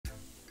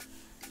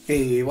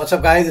Hey, what's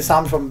up guys, it's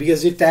Sam from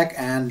BSG Tech,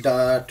 and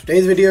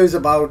today's video is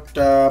about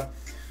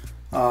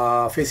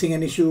facing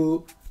an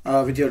issue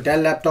with your Dell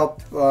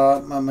laptop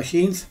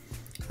machines,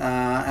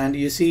 and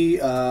you see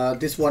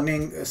this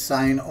warning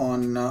sign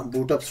on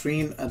boot up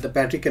screen. The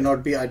battery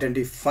cannot be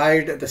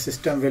identified, the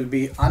system will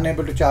be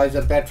unable to charge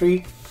the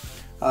battery.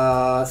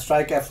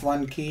 Strike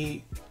F1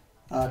 key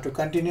to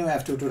continue,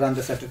 F2 to run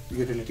the setup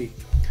utility.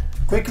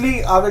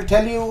 Quickly, I will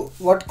tell you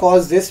what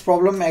caused this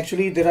problem.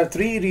 Actually, there are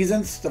three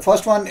reasons. The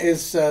first one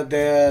is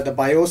the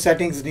BIOS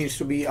settings needs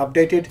to be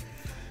updated.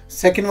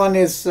 Second one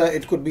is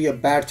it could be a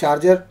bad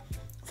charger,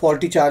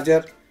 faulty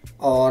charger,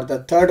 or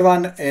the third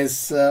one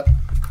is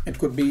it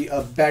could be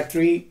a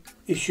battery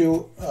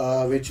issue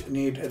which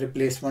need a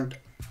replacement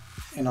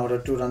in order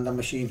to run the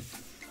machine.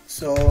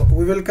 So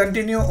we will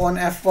continue on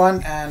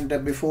F1,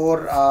 and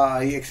before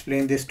I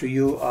explain this to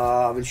you,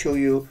 I will show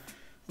you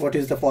what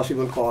is the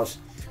possible cause.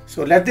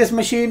 So let this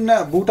machine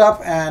boot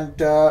up, and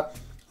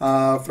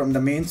from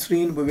the main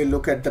screen we will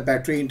look at the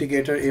battery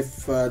indicator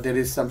if there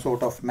is some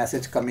sort of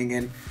message coming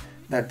in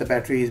that the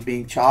battery is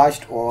being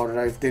charged,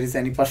 or if there is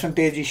any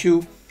percentage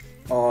issue,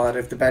 or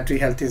if the battery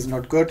health is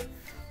not good.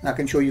 I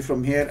can show you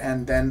from here,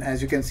 and then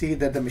as you can see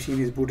that the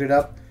machine is booted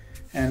up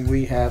and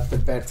we have the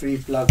battery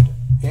plugged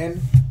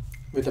in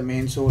with the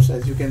main source.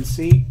 As you can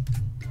see,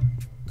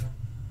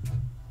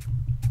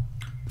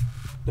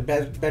 the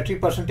battery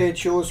percentage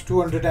shows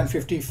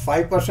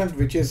 255%,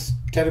 which is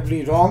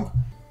terribly wrong.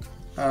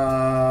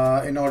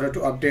 In order to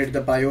update the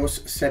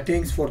BIOS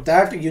settings, for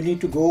that you need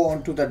to go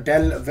onto the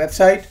Dell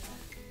website,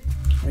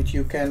 which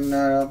you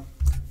can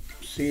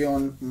see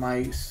on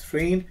my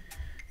screen.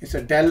 It's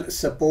a Dell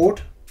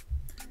support,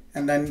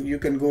 and then you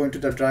can go into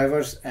the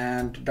drivers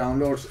and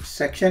downloads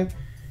section.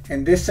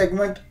 In this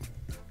segment,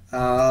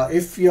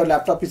 if your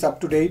laptop is up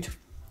to date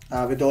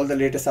with all the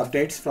latest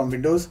updates from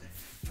Windows,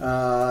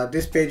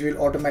 this page will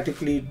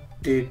automatically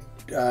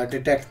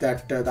detect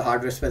that the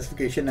hardware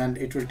specification, and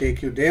it will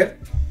take you there.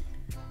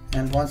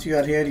 And once you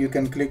are here, you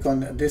can click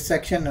on this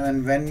section,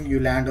 and when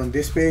you land on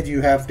this page, you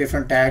have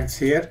different tags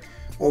here: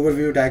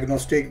 overview,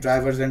 diagnostic,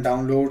 drivers and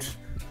downloads,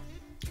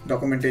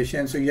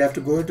 documentation. So you have to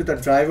go into the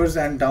drivers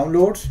and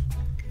downloads,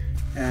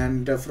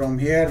 and from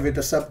here with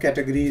the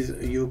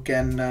subcategories you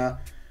can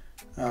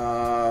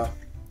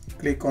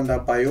click on the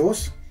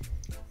BIOS,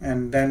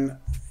 and then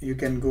you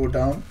can go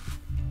down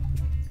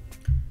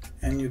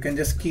and you can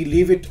just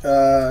leave it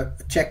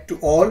checked to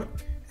all.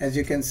 As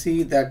you can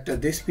see that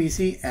this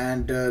PC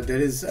and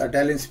there is a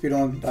Dell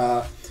Inspiron,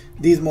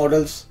 these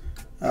models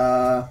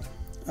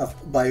of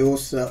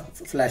BIOS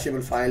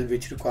flashable file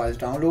which requires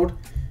download.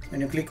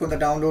 When you click on the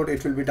download,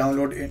 it will be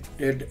downloaded,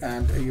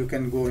 and you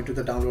can go into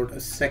the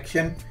download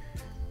section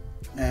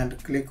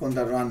and click on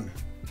the run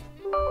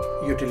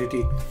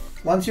utility.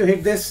 Once you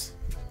hit this,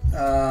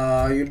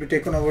 you'll be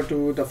taken over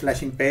to the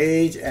flashing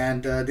page,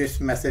 and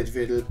this message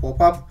will pop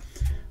up.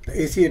 The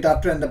AC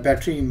adapter and the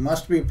battery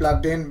must be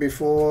plugged in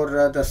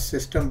before the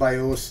system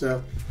BIOS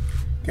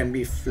can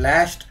be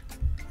flashed.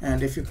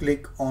 And if you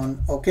click on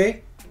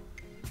OK,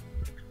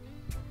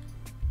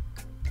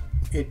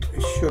 it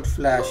should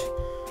flash.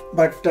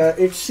 But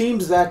it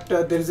seems that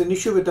there is an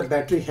issue with the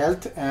battery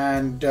health,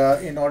 and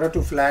in order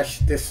to flash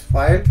this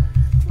file,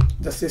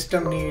 the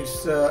system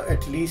needs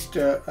at least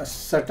a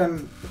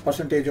certain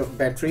percentage of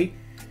battery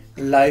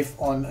life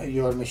on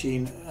your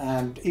machine.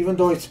 And even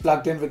though it's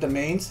plugged in with the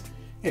mains,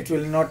 it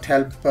will not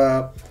help.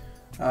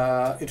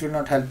 It will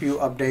not help you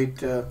update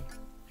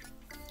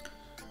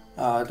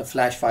the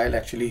flash file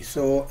actually.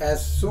 So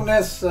as soon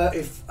as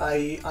if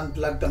I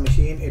unplug the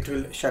machine, it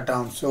will shut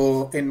down.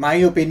 So in my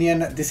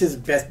opinion, this is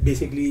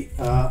basically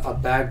a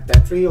bad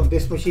battery of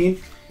this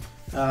machine.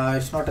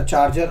 It's not a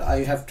charger.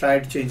 I have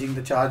tried changing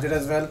the charger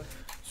as well.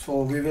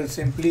 So we will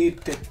simply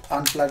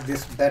unplug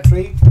this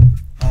battery,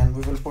 and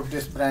we will put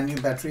this brand new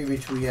battery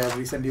which we have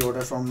recently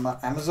ordered from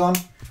Amazon.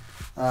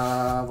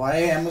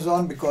 Why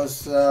Amazon?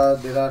 Because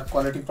there are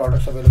quality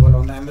products available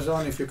on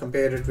Amazon. If you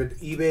compare it with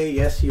eBay,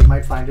 yes, you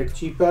might find it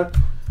cheaper,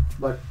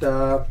 but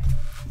the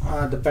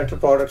better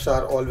products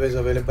are always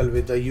available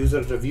with the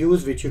user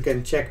reviews, which you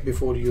can check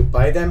before you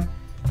buy them.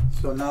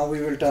 So now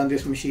we will turn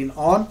this machine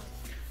on,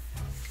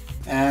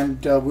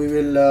 and we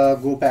will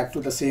go back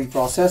to the same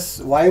process.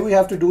 Why we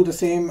have to do the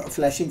same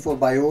flashing for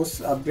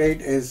BIOS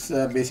upgrade is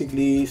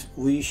basically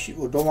we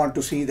don't want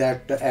to see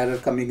that error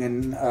coming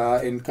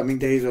in coming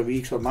days or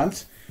weeks or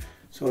months.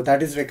 So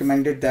that is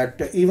recommended that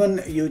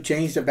even you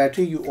change the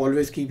battery, you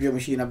always keep your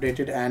machine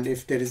updated, and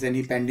if there is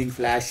any pending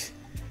flash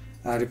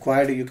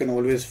required, you can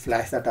always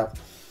flash that up.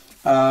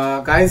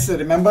 Guys,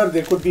 remember,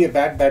 there could be a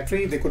bad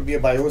battery, there could be a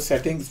BIOS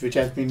settings which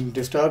has been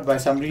disturbed by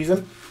some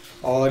reason,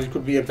 or it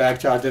could be a bad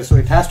charger. So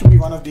it has to be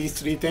one of these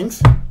three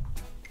things.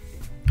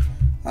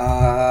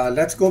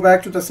 Let's go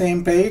back to the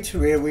same page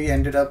where we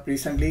ended up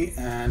recently,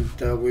 and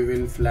we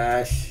will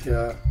flash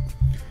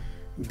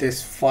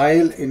this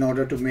file in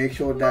order to make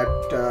sure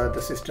that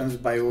the system's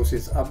BIOS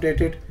is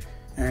updated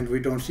and we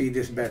don't see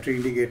this battery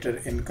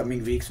indicator in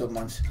coming weeks or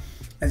months.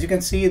 As you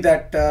can see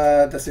that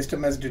the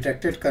system has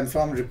detected,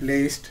 confirmed,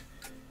 replaced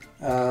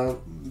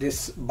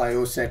this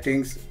BIOS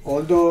settings,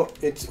 although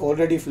it's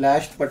already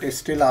flashed, but it's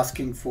still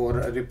asking for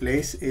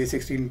replace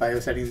A16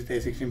 BIOS settings with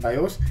A16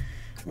 BIOS.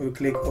 We'll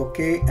click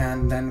OK,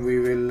 and then we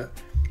will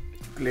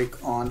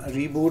click on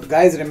reboot.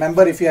 Guys,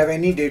 remember, if you have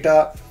any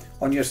data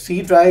on your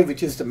C drive,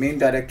 which is the main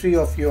directory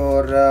of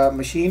your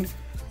machine,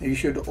 you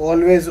should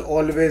always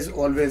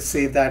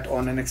save that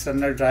on an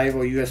external drive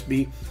or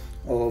USB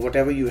or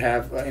whatever you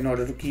have in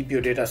order to keep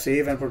your data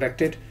safe and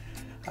protected.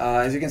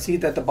 As you can see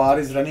that the bar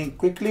is running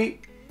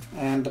quickly,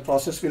 and the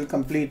process will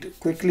complete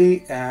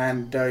quickly,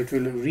 and it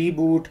will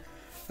reboot.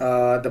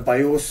 The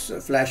BIOS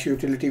flash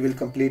utility will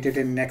complete it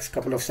in next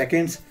couple of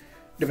seconds.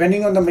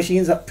 Depending on the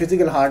machine's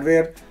physical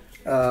hardware,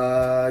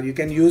 you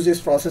can use this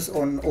process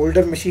on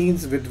older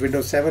machines with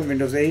Windows 7,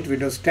 Windows 8,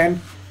 Windows 10,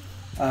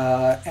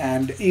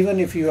 and even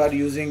if you are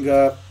using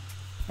the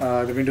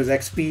Windows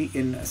XP,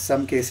 in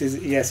some cases,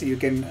 yes, you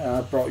can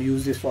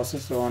use this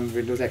process on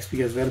Windows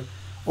XP as well,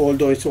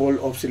 although it's all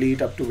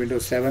obsolete up to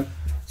Windows 7.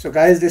 So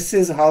guys, this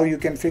is how you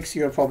can fix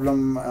your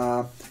problem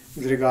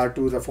with regard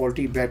to the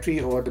faulty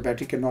battery, or the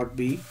battery cannot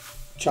be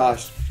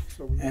charged.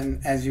 And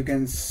as you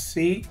can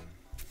see,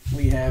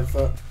 we have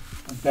a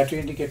battery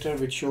indicator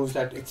which shows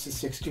that it's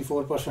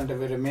 64%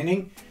 of it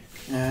remaining,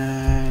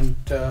 and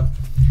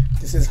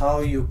this is how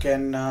you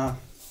can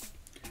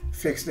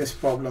fix this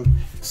problem.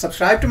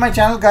 Subscribe to my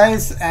channel,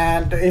 guys,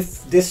 and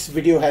if this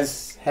video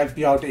has helped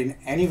you out in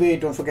any way,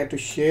 don't forget to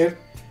share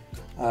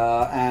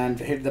and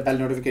hit the bell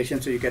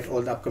notification so you get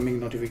all the upcoming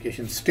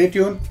notifications. Stay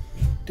tuned,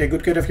 take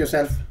good care of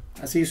yourself.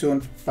 I'll see you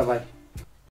soon. Bye bye.